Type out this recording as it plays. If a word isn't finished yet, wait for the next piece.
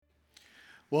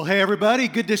Well, hey everybody,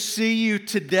 good to see you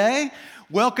today.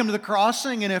 Welcome to the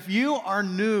Crossing, and if you are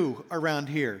new around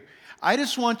here, I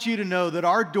just want you to know that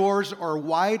our doors are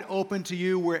wide open to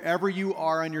you wherever you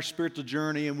are on your spiritual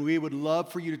journey, and we would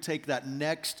love for you to take that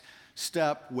next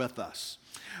step with us.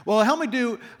 Well, help me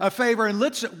do a favor, and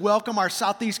let's welcome our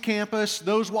Southeast campus,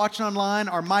 those watching online,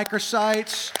 our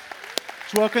microsites.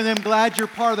 Let's welcome them. Glad you're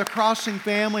part of the Crossing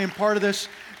family and part of this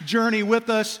journey with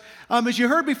us. As you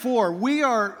heard before, we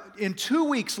are in 2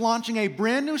 weeks launching a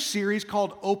brand new series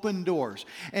called Open Doors.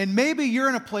 And maybe you're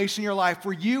in a place in your life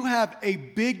where you have a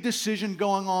big decision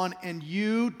going on and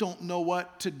you don't know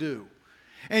what to do.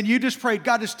 And you just pray,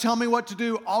 God, just tell me what to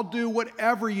do. I'll do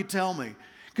whatever you tell me.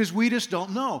 Because we just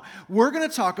don't know. We're going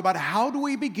to talk about how do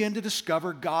we begin to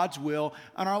discover God's will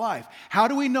in our life. How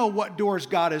do we know what doors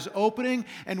God is opening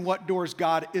and what doors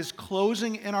God is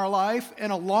closing in our life?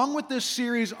 And along with this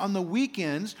series on the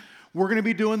weekends, we're going to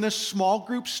be doing this small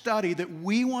group study that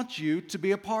we want you to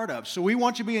be a part of. So we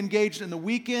want you to be engaged in the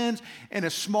weekends in a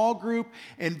small group.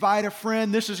 Invite a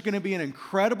friend. This is going to be an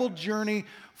incredible journey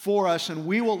for us, and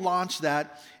we will launch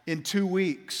that in 2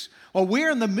 weeks. Well,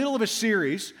 we're in the middle of a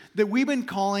series that we've been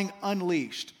calling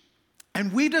Unleashed.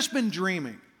 And we've just been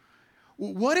dreaming.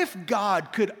 What if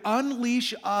God could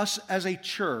unleash us as a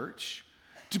church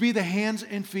to be the hands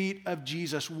and feet of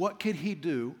Jesus? What could He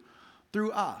do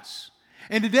through us?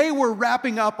 And today we're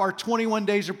wrapping up our 21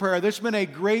 days of prayer. This has been a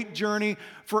great journey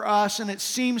for us, and it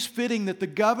seems fitting that the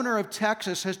governor of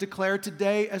Texas has declared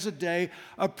today as a day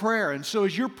of prayer. And so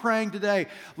as you're praying today,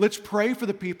 let's pray for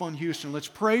the people in Houston. Let's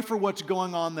pray for what's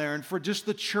going on there and for just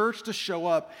the church to show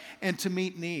up and to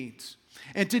meet needs.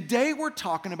 And today we're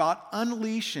talking about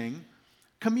unleashing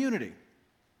community.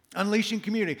 Unleashing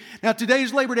community. Now,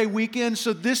 today's Labor Day weekend,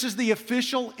 so this is the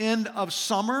official end of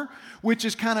summer, which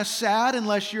is kind of sad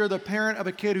unless you're the parent of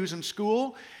a kid who's in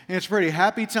school. And it's a pretty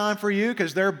happy time for you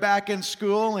because they're back in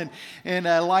school and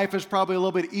life is probably a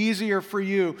little bit easier for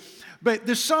you. But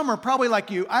this summer, probably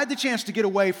like you, I had the chance to get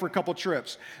away for a couple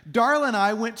trips. Darla and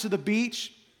I went to the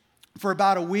beach for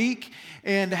about a week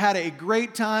and had a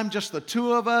great time, just the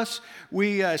two of us.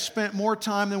 We spent more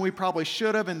time than we probably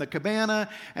should have in the cabana,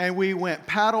 and we went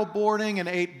paddle boarding and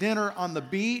ate dinner on the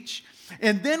beach.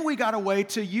 And then we got away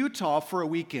to Utah for a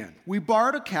weekend. We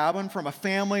borrowed a cabin from a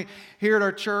family here at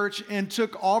our church and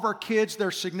took all of our kids,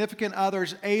 their significant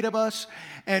others, 8 of us,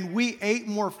 and we ate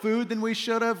more food than we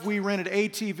should have. We rented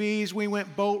ATVs, we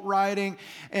went boat riding,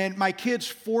 and my kids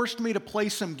forced me to play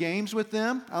some games with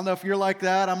them. I don't know if you're like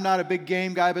that. I'm not a big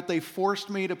game guy, but they forced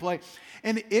me to play.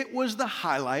 And it was the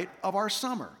highlight of our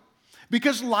summer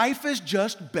because life is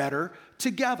just better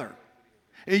together.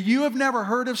 You have never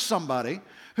heard of somebody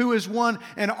who has won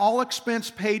an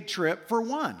all-expense-paid trip for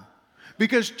one.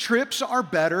 Because trips are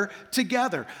better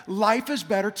together. Life is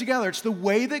better together. It's the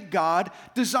way that God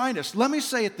designed us. Let me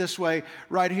say it this way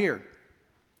right here.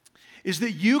 Is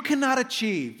that you cannot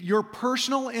achieve your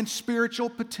personal and spiritual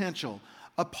potential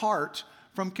apart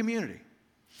from community.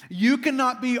 You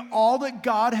cannot be all that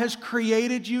God has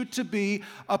created you to be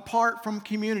apart from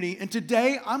community. And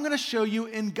today I'm going to show you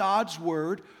in God's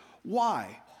Word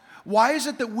why. Why is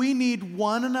it that we need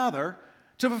one another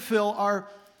to fulfill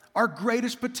our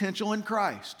greatest potential in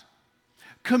Christ?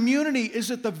 Community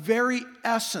is at the very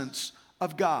essence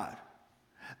of God.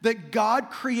 That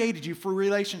God created you for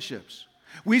relationships.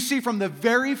 We see from the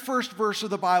very first verse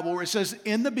of the Bible where it says,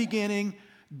 in the beginning,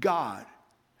 God.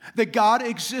 That God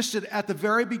existed at the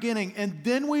very beginning. And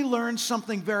then we learn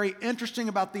something very interesting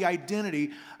about the identity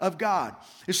of God.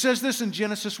 It says this in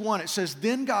Genesis 1. It says,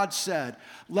 then God said,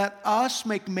 let us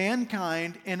make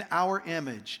mankind in our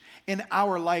image, in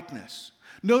our likeness.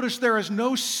 Notice there is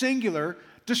no singular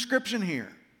description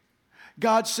here.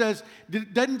 God says,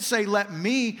 it doesn't say, let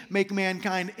me make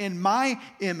mankind in my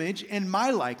image, in my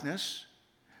likeness,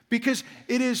 because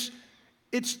it's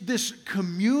this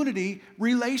community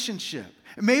relationship.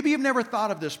 Maybe you've never thought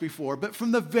of this before, but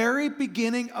from the very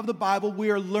beginning of the Bible,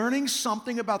 we are learning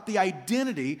something about the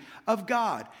identity of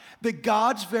God. That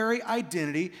God's very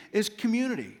identity is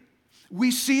community.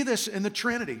 We see this in the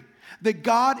Trinity, that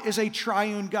God is a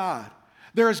triune God.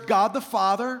 There is God the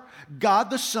Father, God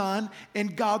the Son,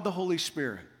 and God the Holy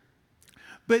Spirit.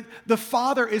 But the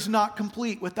Father is not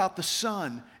complete without the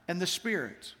Son and the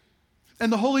Spirit.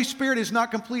 And the Holy Spirit is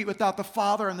not complete without the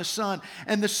Father and the Son.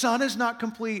 And the Son is not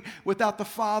complete without the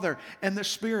Father and the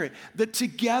Spirit. That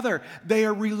together they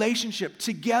are relationship.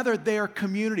 Together they are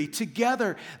community.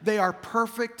 Together they are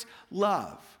perfect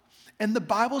love. And the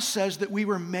Bible says that we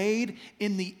were made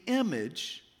in the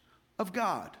image of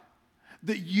God.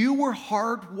 That you were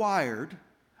hardwired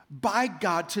by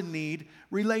God to need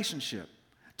relationship,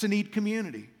 to need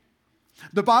community.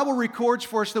 The Bible records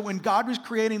for us that when God was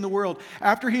creating the world,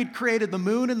 after he had created the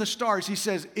moon and the stars, he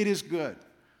says, it is good.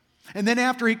 And then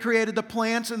after he created the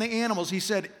plants and the animals, he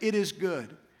said, it is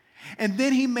good. And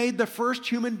then he made the first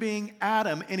human being,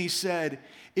 Adam, and he said,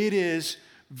 it is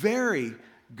very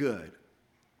good.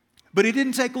 But it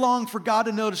didn't take long for God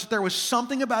to notice that there was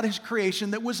something about his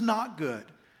creation that was not good.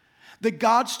 That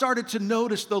God started to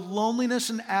notice the loneliness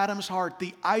in Adam's heart,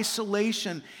 the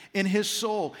isolation in his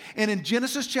soul. And in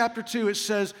Genesis chapter 2, it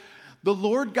says, the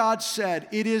Lord God said,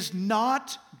 it is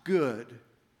not good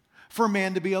for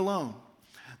man to be alone.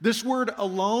 This word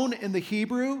alone in the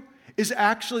Hebrew is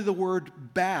actually the word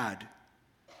bad.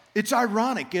 It's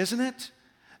ironic, isn't it?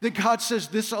 That God says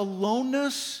this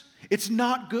aloneness, it's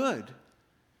not good.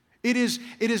 It is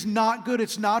not good.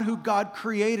 It's not who God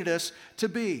created us to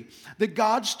be. That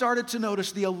God started to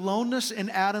notice the aloneness in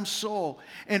Adam's soul.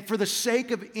 And for the sake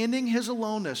of ending his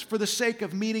aloneness, for the sake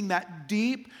of meeting that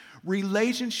deep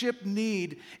relationship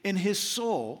need in his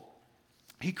soul,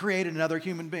 he created another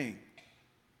human being.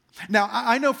 Now,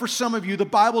 I know for some of you, the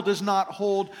Bible does not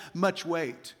hold much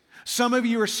weight. Some of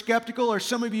you are skeptical, or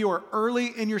some of you are early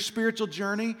in your spiritual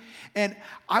journey. And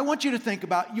I want you to think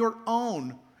about your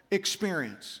own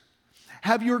experience.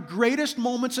 Have your greatest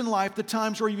moments in life, the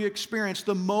times where you've experienced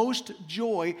the most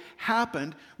joy,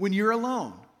 happened when you're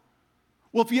alone?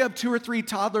 Well, if you have 2 or 3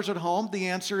 toddlers at home, the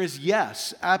answer is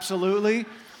yes, absolutely.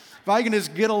 If I can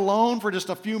just get alone for just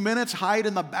a few minutes, hide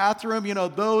in the bathroom,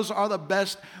 those are the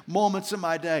best moments in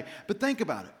my day. But think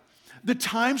about it. The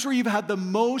times where you've had the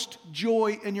most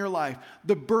joy in your life,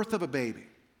 the birth of a baby,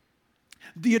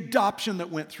 the adoption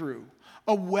that went through,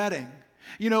 a wedding,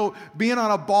 being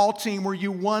on a ball team where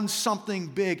you won something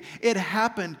big. It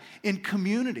happened in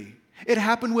community. It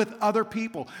happened with other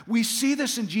people. We see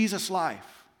this in Jesus'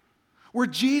 life, where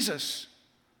Jesus,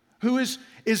 who is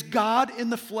God in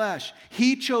the flesh,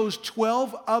 he chose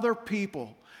 12 other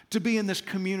people to be in this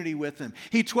community with him.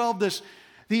 He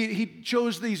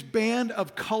chose these band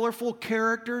of colorful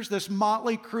characters, this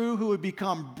motley crew who would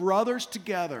become brothers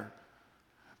together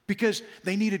because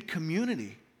they needed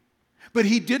community. But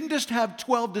he didn't just have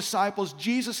 12 disciples.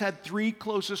 Jesus had 3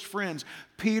 closest friends,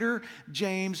 Peter,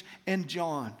 James, and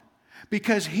John,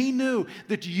 because he knew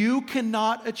that you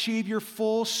cannot achieve your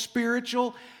full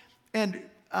spiritual and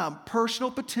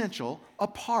personal potential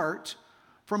apart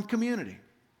from community.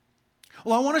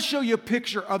 Well, I want to show you a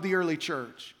picture of the early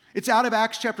church. It's out of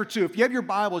Acts chapter 2. If you have your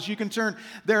Bibles, you can turn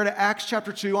there to Acts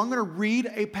chapter 2. I'm going to read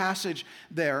a passage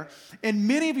there. And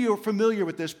many of you are familiar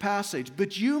with this passage,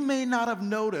 but you may not have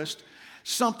noticed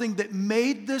something that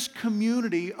made this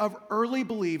community of early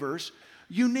believers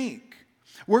unique.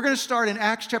 We're going to start in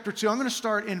Acts chapter 2. I'm going to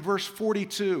start in verse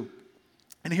 42.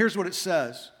 And here's what it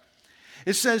says.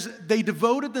 It says, they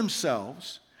devoted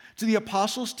themselves to the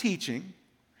apostles' teaching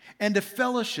and to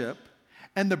fellowship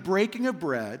and the breaking of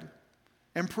bread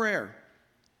and prayer.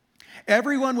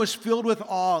 Everyone was filled with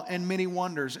awe, and many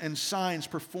wonders and signs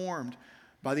performed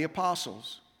by the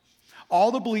apostles.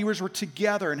 All the believers were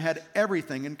together and had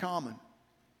everything in common.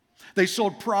 They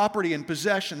sold property and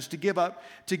possessions to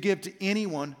give to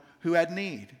anyone who had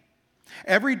need.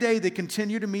 Every day they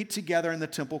continued to meet together in the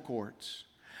temple courts.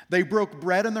 They broke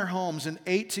bread in their homes and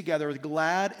ate together with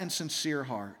glad and sincere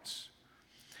hearts,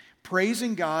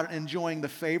 praising God and enjoying the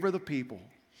favor of the people.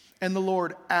 And the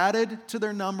Lord added to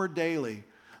their number daily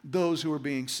those who were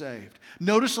being saved.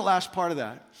 Notice the last part of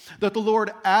that the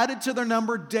Lord added to their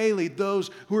number daily those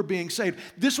who were being saved.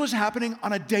 This was happening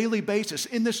on a daily basis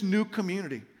in this new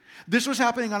community. This was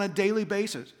happening on a daily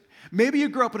basis. Maybe you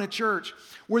grew up in a church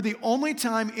where the only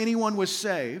time anyone was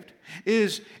saved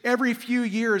is every few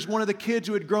years one of the kids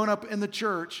who had grown up in the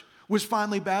church was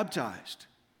finally baptized.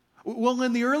 Well,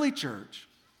 in the early church,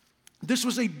 this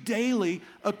was a daily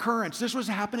occurrence. This was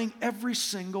happening every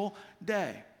single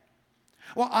day.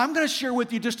 Well, I'm going to share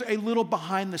with you just a little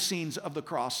behind the scenes of the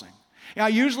crossing. Now, I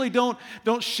usually don't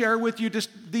share with you just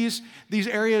these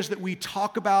areas that we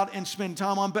talk about and spend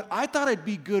time on, but I thought it'd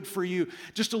be good for you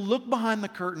just to look behind the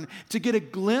curtain to get a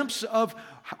glimpse of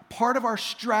part of our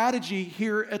strategy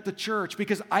here at the church,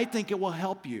 because I think it will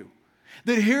help you.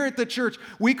 That here at the church,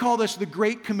 we call this the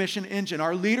Great Commission engine.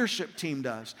 Our leadership team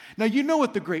does. Now, you know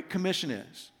what the Great Commission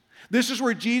is. This is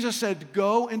where Jesus said,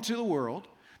 go into the world,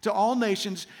 to all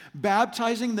nations,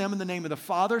 baptizing them in the name of the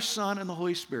Father, Son, and the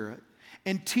Holy Spirit,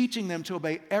 and teaching them to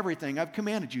obey everything I've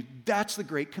commanded you. That's the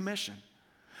Great Commission.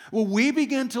 Well, we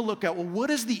begin to look at, what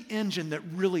is the engine that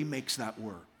really makes that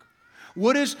work?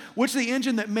 What's the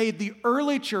engine that made the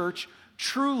early church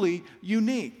truly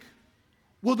unique?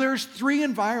 Well, there's 3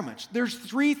 environments. There's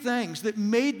 3 things that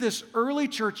made this early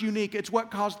church unique. It's what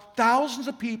caused thousands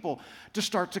of people to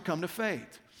start to come to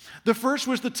faith. The first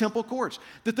was the temple courts,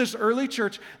 that this early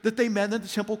church, that they met in the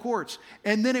temple courts.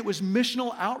 And then it was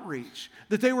missional outreach,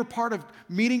 that they were part of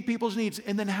meeting people's needs,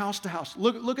 and then house to house.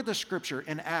 Look at the scripture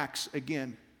in Acts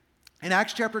again. In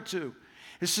Acts chapter 2,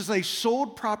 it says they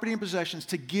sold property and possessions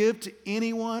to give to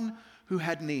anyone who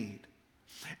had need.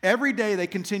 Every day they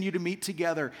continued to meet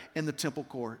together in the temple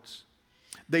courts.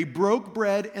 They broke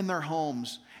bread in their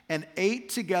homes and ate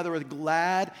together with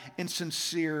glad and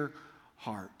sincere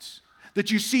hearts. That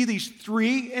you see these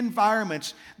three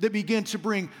environments that begin to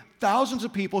bring thousands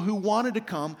of people who wanted to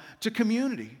come to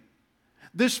community.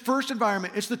 This first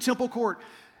environment is the temple court.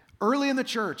 Early in the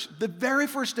church, the very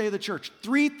first day of the church,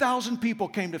 3,000 people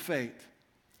came to faith.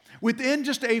 Within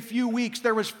just a few weeks,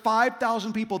 there was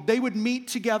 5,000 people. They would meet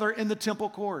together in the temple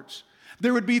courts.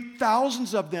 There would be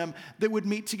thousands of them that would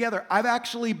meet together. I've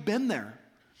actually been there.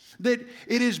 That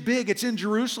it is big. It's in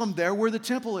Jerusalem there where the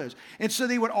temple is. And so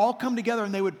they would all come together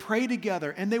and they would pray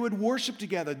together and they would worship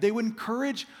together. They would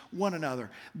encourage one another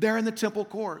there in the temple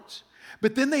courts.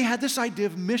 But then they had this idea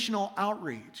of missional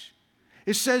outreach.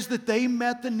 It says that they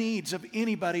met the needs of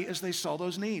anybody as they saw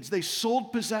those needs. They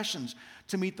sold possessions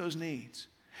to meet those needs.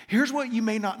 Here's what you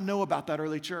may not know about that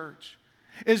early church,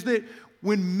 is that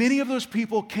when many of those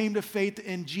people came to faith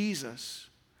in Jesus,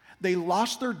 they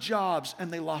lost their jobs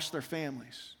and they lost their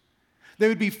families. They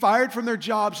would be fired from their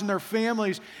jobs and their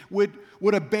families would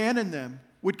abandon them,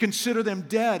 would consider them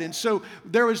dead. And so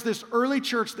there was this early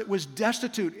church that was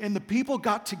destitute, and the people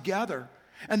got together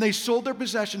and they sold their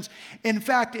possessions. In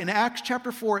fact, in Acts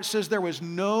chapter 4, it says there was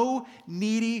no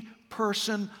needy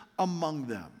person among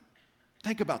them.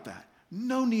 Think about that.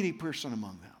 No needy person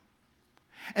among them.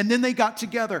 And then they got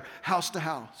together house to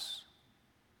house.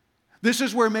 This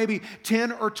is where maybe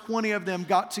 10 or 20 of them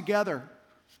got together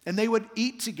and they would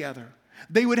eat together.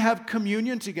 They would have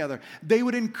communion together. They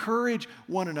would encourage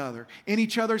one another in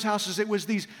each other's houses. It was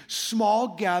these small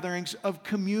gatherings of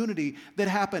community that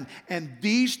happened. And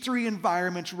these three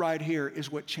environments right here is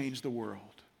what changed the world.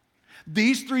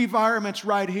 These three environments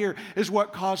right here is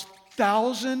what caused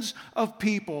thousands of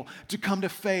people to come to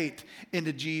faith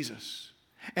into Jesus.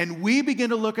 And we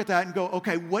begin to look at that and go,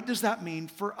 okay, what does that mean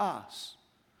for us?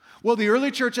 Well, the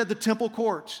early church had the temple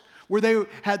courts where they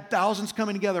had thousands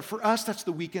coming together. For us, that's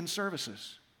the weekend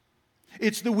services.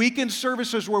 It's the weekend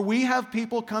services where we have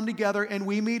people come together and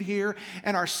we meet here,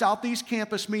 and our Southeast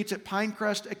campus meets at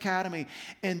Pinecrest Academy.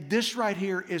 And this right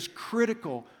here is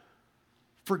critical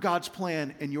for God's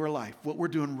plan in your life, what we're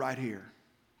doing right here.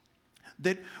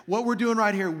 That what we're doing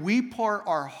right here, we pour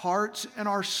our hearts and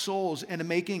our souls into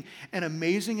making an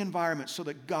amazing environment so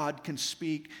that God can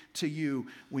speak to you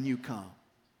when you come.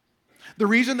 The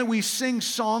reason that we sing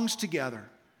songs together,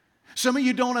 some of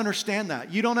you don't understand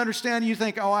that. You don't understand, you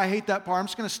think, oh, I hate that part. I'm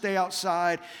just going to stay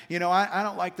outside. I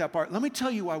don't like that part. Let me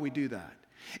tell you why we do that.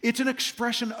 It's an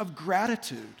expression of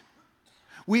gratitude.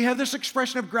 We have this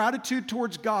expression of gratitude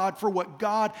towards God for what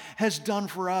God has done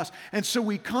for us. And so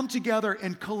we come together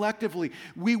and collectively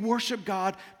we worship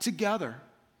God together.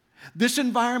 This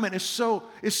environment is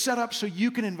set up so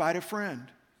you can invite a friend.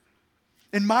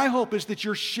 And my hope is that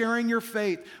you're sharing your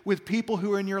faith with people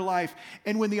who are in your life.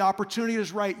 And when the opportunity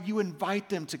is right, you invite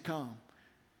them to come.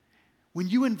 When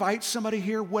you invite somebody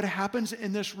here, what happens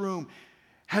in this room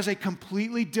has a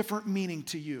completely different meaning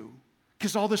to you.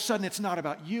 Because all of a sudden, it's not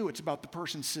about you, it's about the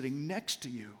person sitting next to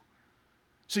you.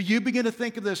 So you begin to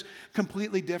think of this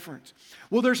completely different.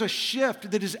 Well, there's a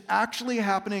shift that is actually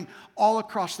happening all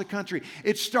across the country.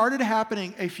 It started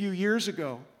happening a few years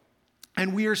ago,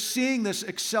 and we are seeing this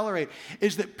accelerate,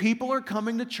 is that people are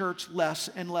coming to church less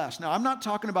and less. Now, I'm not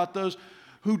talking about those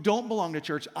who don't belong to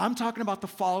church. I'm talking about the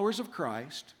followers of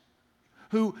Christ,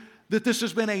 that this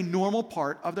has been a normal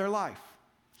part of their life.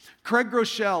 Craig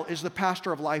Groeschel is the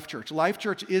pastor of Life Church. Life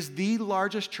Church is the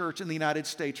largest church in the United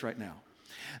States right now.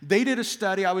 They did a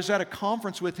study. I was at a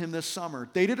conference with him this summer.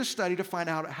 They did a study to find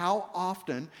out how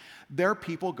often their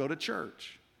people go to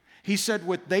church. He said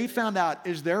what they found out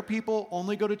is their people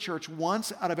only go to church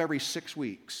once out of every 6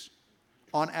 weeks,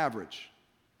 on average.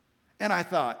 And I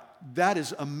thought, that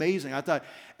is amazing. I thought,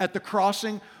 at the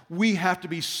Crossing, we have to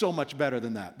be so much better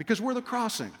than that because we're the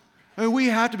Crossing. I mean, we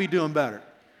have to be doing better.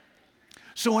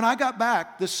 So when I got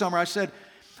back this summer, I said,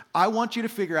 I want you to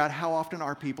figure out how often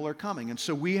our people are coming. And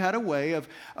so we had a way of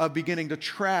beginning to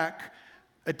track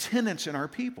attendance in our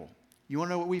people. You want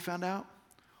to know what we found out?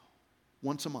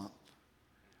 Once a month.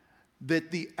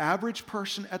 That the average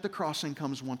person at the Crossing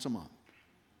comes once a month.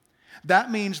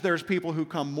 That means there's people who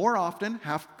come more often,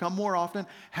 half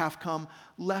come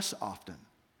less often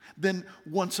than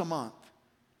once a month.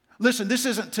 Listen, this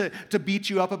isn't to beat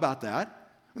you up about that.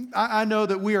 I know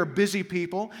that we are busy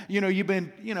people.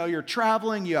 You're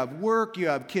traveling, you have work, you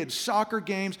have kids' soccer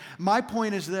games. My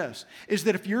point is this, is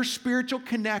that if your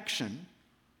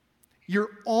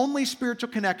only spiritual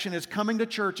connection is coming to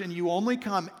church and you only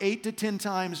come 8 to 10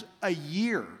 times a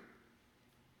year,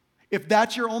 if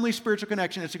that's your only spiritual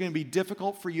connection, it's going to be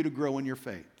difficult for you to grow in your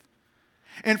faith.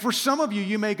 And for some of you,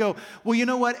 you may go, well, you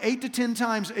know what? 8 to 10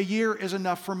 times a year is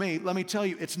enough for me. Let me tell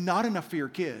you, it's not enough for your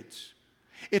kids.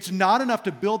 It's not enough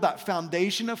to build that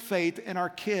foundation of faith in our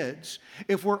kids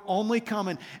if we're only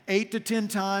coming 8 to 10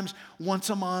 times once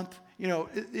a month.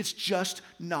 It's just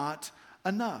not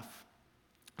enough.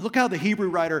 Look how the Hebrew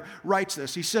writer writes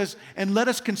this. He says, and let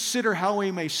us consider how we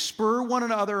may spur one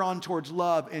another on towards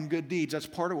love and good deeds. That's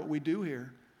part of what we do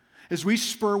here. As we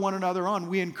spur one another on,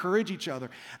 we encourage each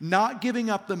other, not giving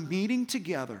up the meeting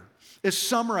together, as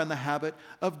some are in the habit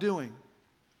of doing,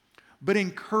 but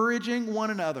encouraging one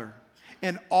another,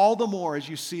 and all the more as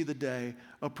you see the day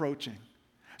approaching.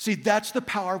 See, that's the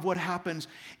power of what happens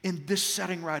in this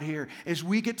setting right here, is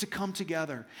we get to come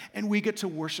together and we get to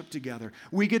worship together.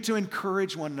 We get to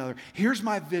encourage one another. Here's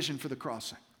my vision for the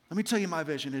Crossing. Let me tell you my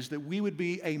vision is that we would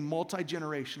be a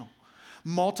multi-generational,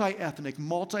 multi-ethnic,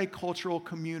 multicultural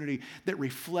community that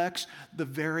reflects the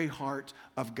very heart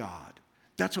of God.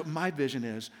 That's what my vision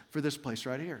is for this place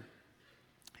right here.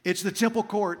 It's the temple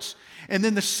courts. And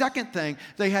then the second thing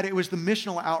they had, it was the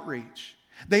missional outreach.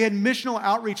 They had missional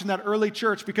outreach in that early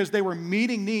church because they were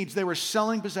meeting needs. They were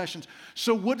selling possessions.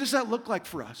 So what does that look like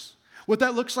for us? What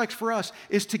that looks like for us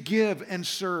is to give and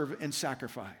serve and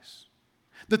sacrifice.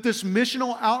 That this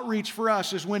missional outreach for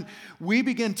us is when we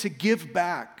begin to give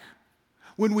back,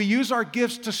 when we use our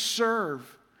gifts to serve,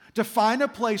 to find a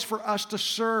place for us to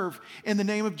serve in the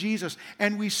name of Jesus,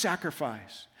 and we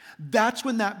sacrifice. That's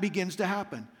when that begins to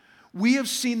happen. We have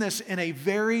seen this in a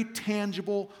very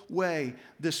tangible way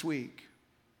this week.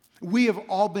 We have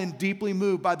all been deeply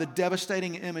moved by the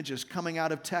devastating images coming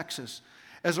out of Texas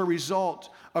as a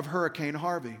result of Hurricane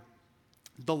Harvey.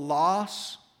 The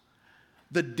loss,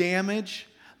 the damage,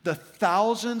 the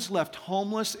thousands left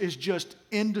homeless is just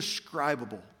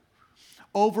indescribable.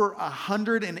 Over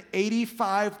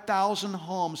 185,000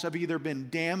 homes have either been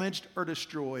damaged or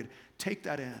destroyed. Take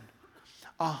that in.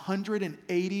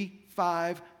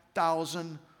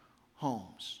 185,000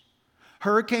 homes.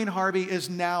 Hurricane Harvey is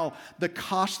now the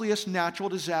costliest natural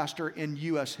disaster in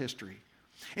U.S. history.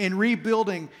 And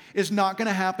rebuilding is not going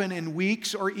to happen in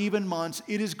weeks or even months.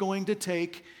 It is going to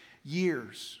take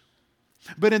years.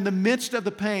 But in the midst of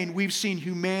the pain, we've seen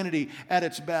humanity at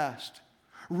its best.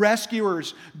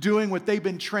 Rescuers doing what they've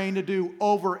been trained to do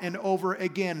over and over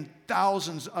again,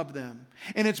 thousands of them.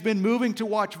 And it's been moving to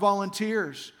watch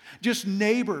volunteers, just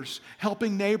neighbors,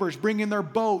 helping neighbors, bringing their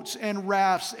boats and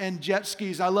rafts and jet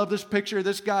skis. I love this picture of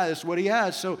this guy. That's what he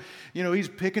has. So, he's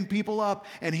picking people up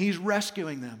and he's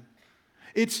rescuing them.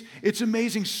 It's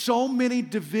amazing. So many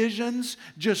divisions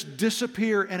just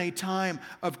disappear in a time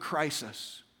of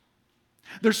crisis.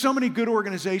 There's so many good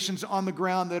organizations on the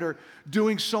ground that are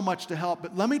doing so much to help.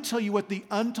 But let me tell you what the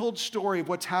untold story of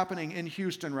what's happening in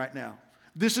Houston right now.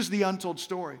 This is the untold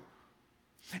story.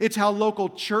 It's how local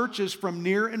churches from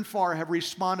near and far have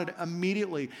responded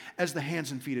immediately as the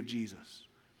hands and feet of Jesus.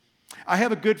 I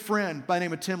have a good friend by the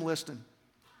name of Tim Liston.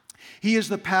 He is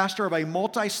the pastor of a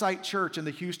multi-site church in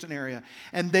the Houston area,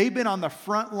 and they've been on the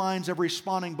front lines of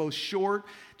responding both short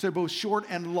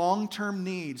and long-term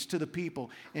needs to the people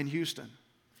in Houston.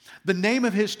 The name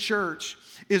of his church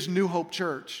is New Hope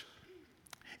Church.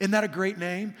 Isn't that a great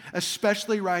name?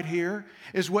 Especially right here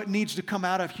is what needs to come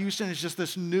out of Houston is just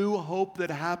this new hope that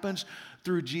happens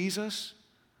through Jesus.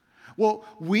 Well,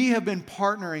 we have been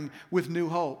partnering with New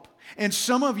Hope. And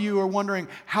some of you are wondering,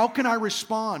 how can I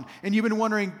respond? And you've been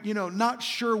wondering, not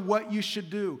sure what you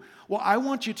should do. Well, I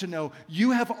want you to know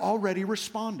you have already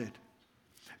responded.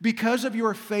 Because of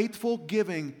your faithful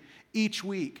giving each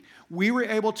week, we were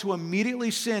able to immediately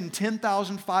send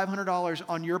 $10,500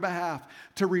 on your behalf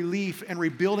to relief and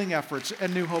rebuilding efforts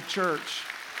at New Hope Church.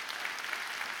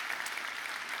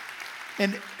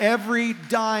 And every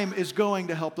dime is going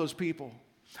to help those people.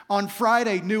 On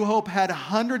Friday, New Hope had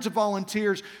hundreds of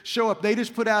volunteers show up. They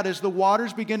just put out as the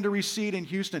waters begin to recede in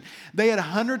Houston. They had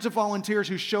hundreds of volunteers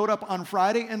who showed up on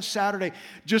Friday and Saturday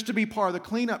just to be part of the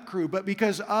cleanup crew. But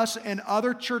because us and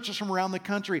other churches from around the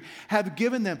country have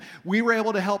given them, we were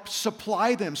able to help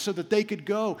supply them so that they could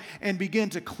go and begin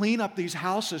to clean up these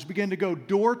houses, begin to go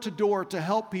door to door to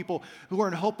help people who are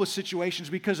in hopeless situations.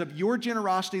 Because of your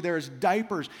generosity, there's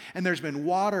diapers and there's been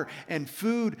water and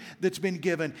food that's been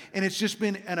given. And it's just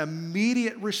been an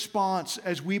immediate response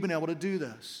as we've been able to do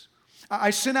this. I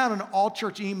sent out an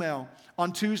all-church email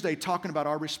on Tuesday talking about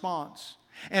our response.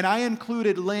 And I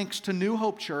included links to New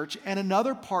Hope Church and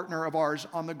another partner of ours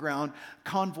on the ground,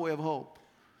 Convoy of Hope.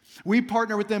 We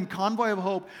partner with them. Convoy of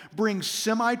Hope brings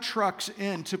semi-trucks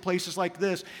into places like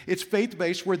this. It's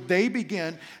faith-based, where they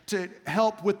begin to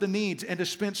help with the needs and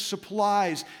dispense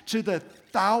supplies to the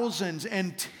thousands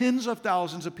and tens of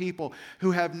thousands of people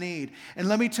who have need. And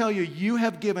let me tell you, you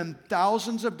have given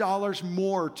thousands of dollars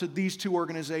more to these two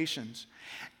organizations.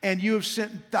 And you have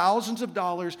sent thousands of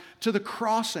dollars to the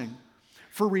Crossing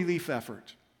for relief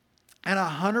effort. And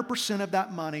 100% of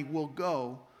that money will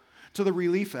go to the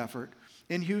relief effort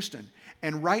in Houston.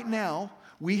 And right now,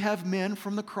 we have men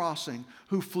from the Crossing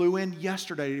who flew in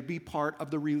yesterday to be part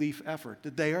of the relief effort.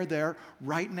 That they are there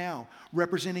right now,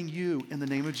 representing you in the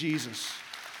name of Jesus.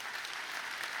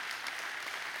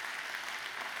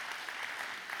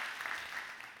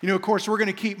 You know, of course, we're going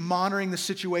to keep monitoring the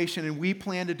situation, and we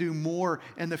plan to do more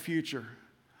in the future.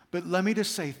 But let me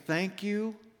just say thank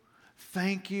you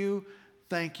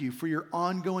for your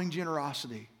ongoing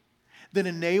generosity that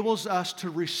enables us to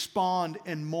respond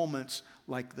in moments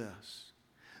like this.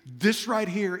 This right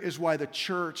here is why the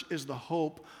church is the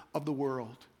hope of the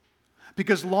world.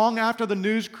 Because long after the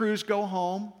news crews go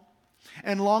home,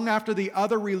 and long after the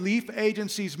other relief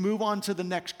agencies move on to the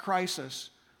next crisis,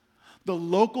 the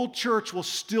local church will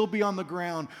still be on the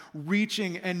ground,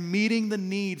 reaching and meeting the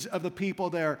needs of the people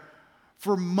there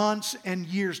for months and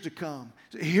years to come.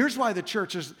 Here's why the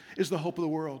church is the hope of the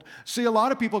world. See, a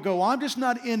lot of people go, well, I'm just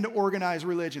not into organized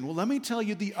religion. Well, let me tell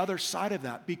you the other side of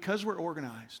that. Because we're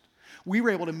organized, we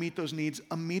were able to meet those needs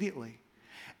immediately.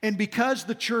 And because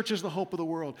the church is the hope of the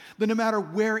world, then no matter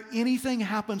where anything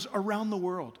happens around the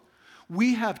world,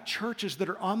 we have churches that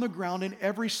are on the ground in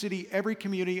every city, every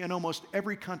community, and almost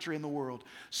every country in the world.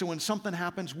 So when something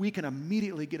happens, we can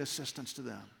immediately get assistance to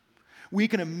them. We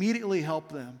can immediately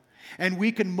help them. And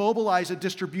we can mobilize a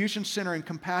distribution center and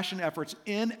compassion efforts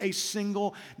in a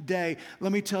single day.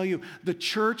 Let me tell you, the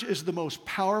church is the most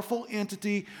powerful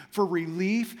entity for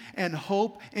relief and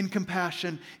hope and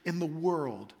compassion in the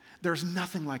world. There's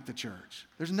nothing like the church.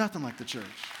 There's nothing like the church.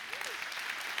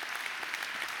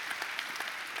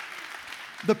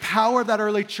 The power of that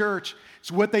early church,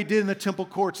 it's what they did in the temple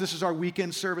courts. This is our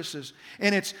weekend services.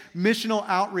 And it's missional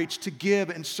outreach to give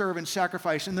and serve and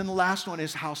sacrifice. And then the last one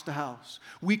is house to house.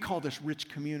 We call this rich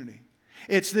community.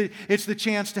 It's the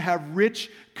chance to have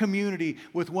rich community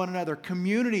with one another.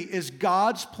 Community is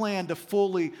God's plan to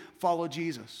fully follow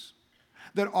Jesus.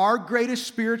 That our greatest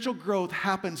spiritual growth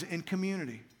happens in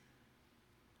community.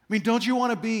 I mean, don't you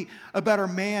want to be a better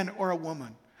man or a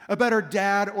woman? A better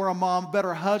dad or a mom, a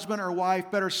better husband or wife,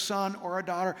 better son or a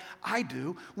daughter? I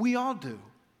do. We all do.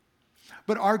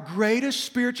 But our greatest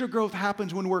spiritual growth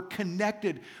happens when we're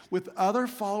connected with other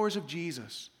followers of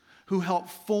Jesus who help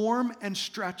form and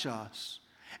stretch us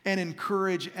and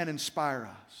encourage and inspire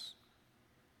us.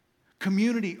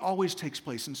 Community always takes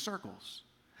place in circles.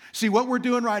 See, what we're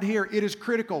doing right here, it is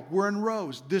critical. We're in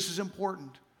rows. This is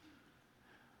important.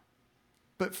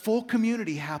 But full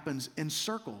community happens in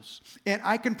circles. And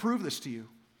I can prove this to you.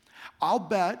 I'll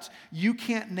bet you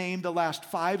can't name the last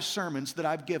 5 sermons that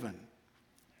I've given.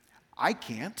 I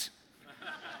can't.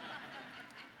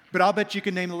 But I'll bet you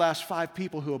can name the last 5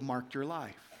 people who have marked your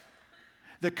life.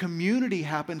 The community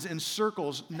happens in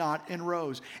circles, not in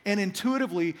rows. And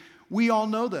intuitively, we all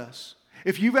know this.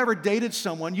 If you've ever dated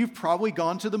someone, you've probably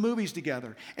gone to the movies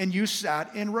together and you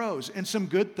sat in rows, and some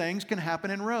good things can happen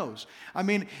in rows. I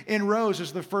mean, in rows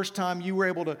is the first time you were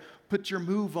able to put your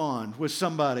move on with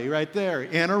somebody right there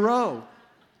in a row.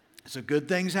 So good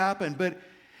things happen. But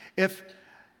if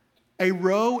a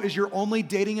row is your only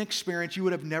dating experience, you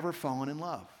would have never fallen in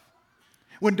love.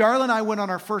 When Darla and I went on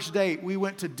our first date, we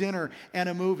went to dinner and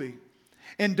a movie.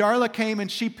 And Darla came and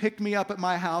she picked me up at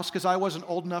my house because I wasn't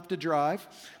old enough to drive.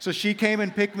 So she came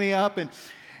and picked me up. And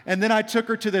then I took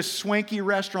her to this swanky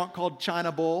restaurant called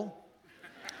China Bowl.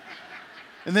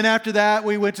 And then after that,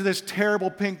 we went to this terrible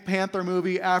Pink Panther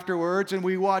movie afterwards. And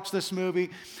we watched this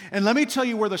movie. And let me tell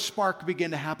you where the spark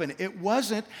began to happen. It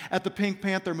wasn't at the Pink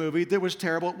Panther movie that was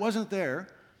terrible. It wasn't there.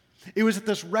 It was at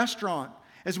this restaurant,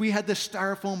 as we had this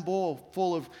styrofoam bowl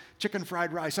full of chicken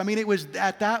fried rice. I mean, it was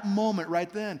at that moment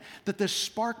right then that this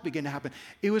spark began to happen.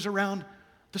 It was around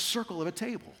the circle of a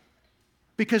table.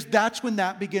 Because that's when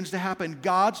that begins to happen.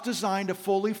 God's design to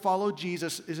fully follow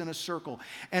Jesus is in a circle.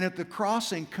 And at the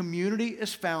Crossing, community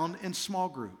is found in small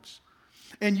groups.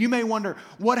 And you may wonder,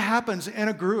 what happens in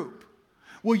a group?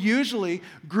 Well, usually,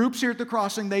 groups here at the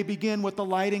Crossing, they begin with the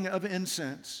lighting of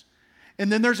incense.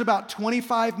 And then there's about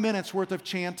 25 minutes worth of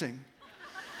chanting.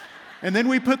 And then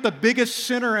we put the biggest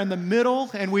sinner in the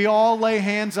middle and we all lay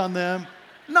hands on them.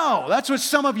 No, that's what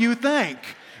some of you think.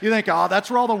 You think, oh, that's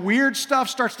where all the weird stuff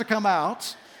starts to come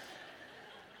out.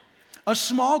 A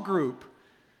small group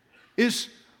is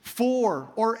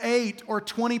 4 or 8 or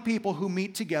 20 people who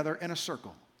meet together in a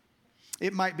circle.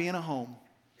 It might be in a home.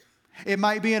 It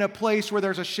might be in a place where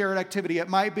there's a shared activity. It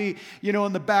might be,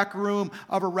 in the back room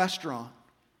of a restaurant.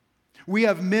 We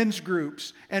have men's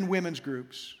groups and women's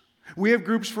groups. We have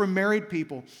groups for married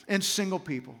people and single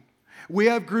people. We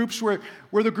have groups where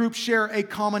the groups share a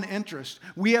common interest.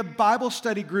 We have Bible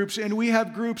study groups, and we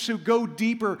have groups who go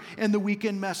deeper in the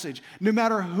weekend message. No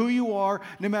matter who you are,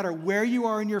 no matter where you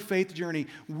are in your faith journey,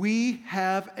 we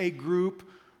have a group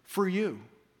for you.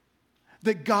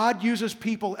 That God uses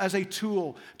people as a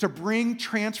tool to bring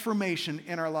transformation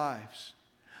in our lives.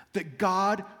 That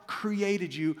God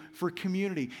created you for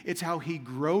community. It's how He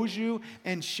grows you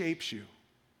and shapes you.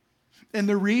 And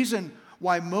the reason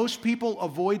why most people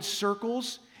avoid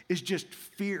circles is just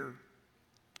fear.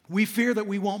 We fear that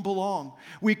we won't belong.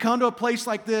 We come to a place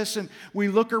like this and we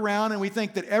look around and we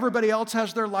think that everybody else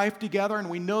has their life together, and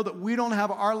we know that we don't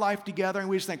have our life together, and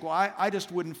we just think, well, I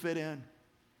just wouldn't fit in.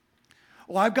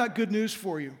 Well, I've got good news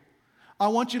for you. I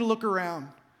want you to look around,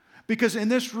 because in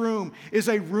this room is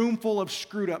a room full of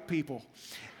screwed up people.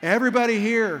 Everybody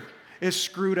here is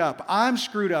screwed up. I'm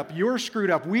screwed up. You're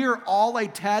screwed up. We are all a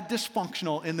tad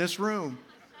dysfunctional in this room.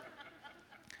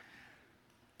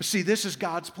 But see, this is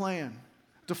God's plan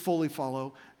to fully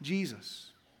follow Jesus.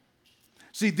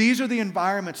 See, these are the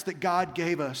environments that God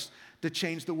gave us to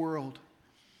change the world.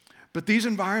 But these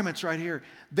environments right here,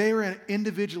 they are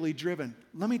individually driven.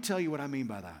 Let me tell you what I mean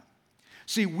by that.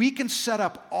 See, we can set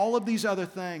up all of these other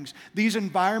things, these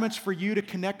environments for you to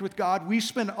connect with God. We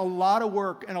spend a lot of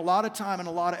work and a lot of time and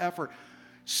a lot of effort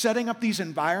setting up these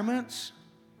environments.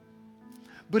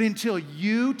 But until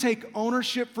you take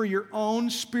ownership for your own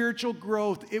spiritual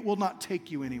growth, it will not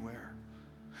take you anywhere.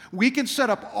 We can set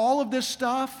up all of this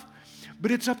stuff,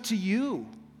 but it's up to you.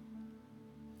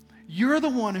 You're the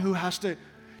one who has to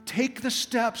take the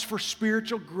steps for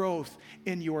spiritual growth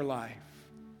in your life.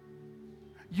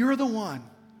 You're the one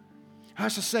who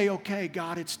has to say, okay,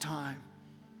 God, it's time.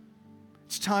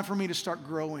 It's time for me to start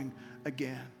growing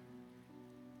again.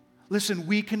 Listen,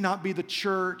 we cannot be the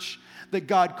church that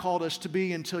God called us to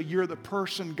be until you're the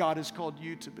person God has called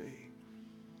you to be.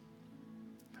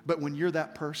 But when you're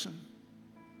that person,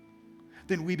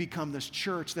 then we become this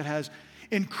church that has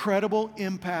incredible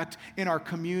impact in our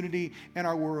community and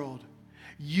our world.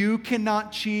 You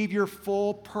cannot achieve your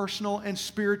full personal and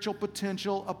spiritual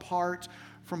potential apart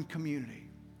from community.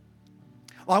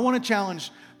 Well, I want to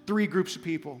challenge 3 groups of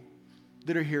people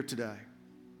that are here today.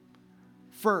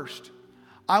 First,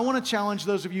 I want to challenge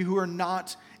those of you who are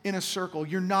not in a circle.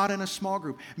 You're not in a small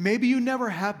group. Maybe you never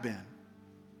have been.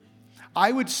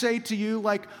 I would say to you,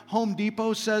 like Home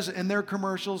Depot says in their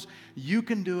commercials, you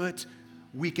can do it,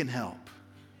 we can help.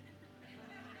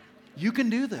 You can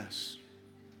do this.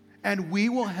 And we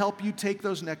will help you take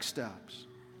those next steps.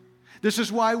 This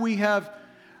is why we have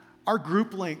our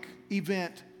Group Link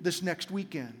event this next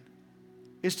weekend,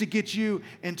 is to get you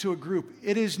into a group.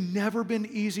 It has never been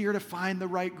easier to find the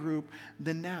right group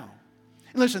than now.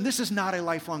 And listen, this is not a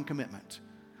lifelong commitment.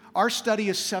 Our study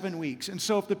is 7 weeks, and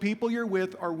so if the people you're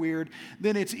with are weird,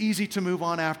 then it's easy to move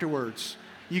on afterwards.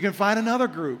 You can find another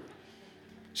group.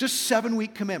 It's just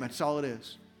 7-week commitment, that's all it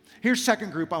is. Here's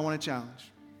second group I want to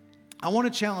challenge. I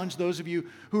want to challenge those of you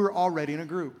who are already in a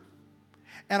group.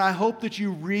 And I hope that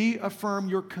you reaffirm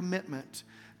your commitment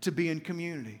to be in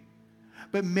community.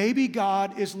 But maybe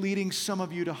God is leading some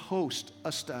of you to host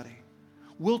a study.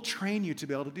 We'll train you to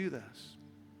be able to do this.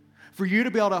 For you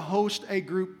to be able to host a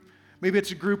group, maybe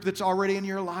it's a group that's already in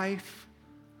your life,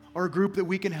 or a group that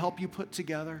we can help you put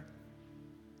together.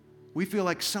 We feel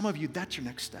like some of you, that's your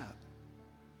next step.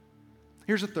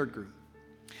 Here's a third group.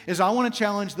 I want to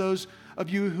challenge those of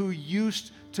you who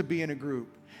used to be in a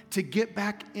group to get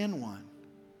back in one.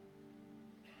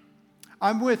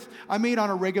 I meet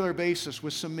on a regular basis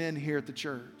with some men here at the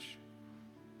church.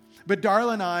 But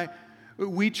Darla and I,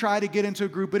 we try to get into a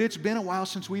group, but it's been a while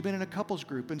since we've been in a couples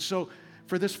group. And so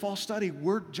for this fall study,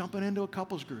 we're jumping into a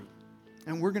couples group.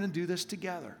 And we're going to do this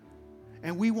together.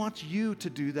 And we want you to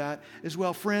do that as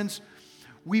well. Friends,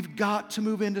 we've got to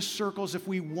move into circles if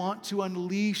we want to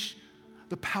unleash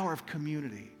the power of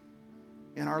community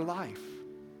in our life.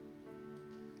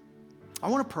 I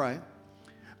want to pray.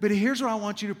 But here's what I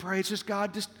want you to pray. It's just,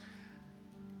 God, just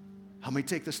help me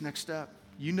take this next step.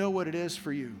 You know what it is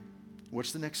for you.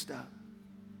 What's the next step?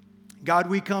 God,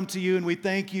 we come to you and we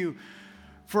thank you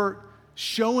for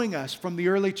showing us from the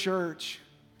early church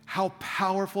how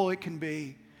powerful it can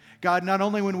be. God, not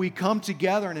only when we come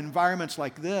together in environments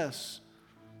like this,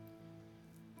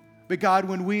 but God,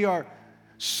 when we are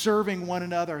serving one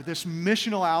another, this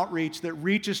missional outreach that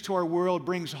reaches to our world,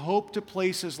 brings hope to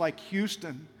places like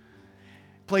Houston,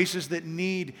 places that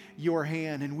need your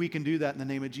hand, and we can do that in the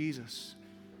name of Jesus.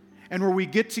 And where we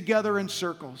get together in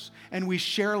circles and we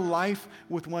share life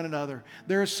with one another,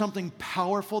 there is something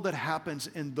powerful that happens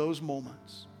in those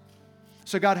moments.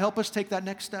 So God, help us take that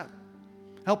next step.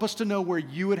 Help us to know where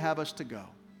you would have us to go.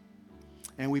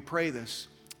 And we pray this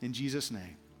in Jesus'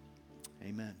 name.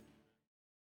 Amen.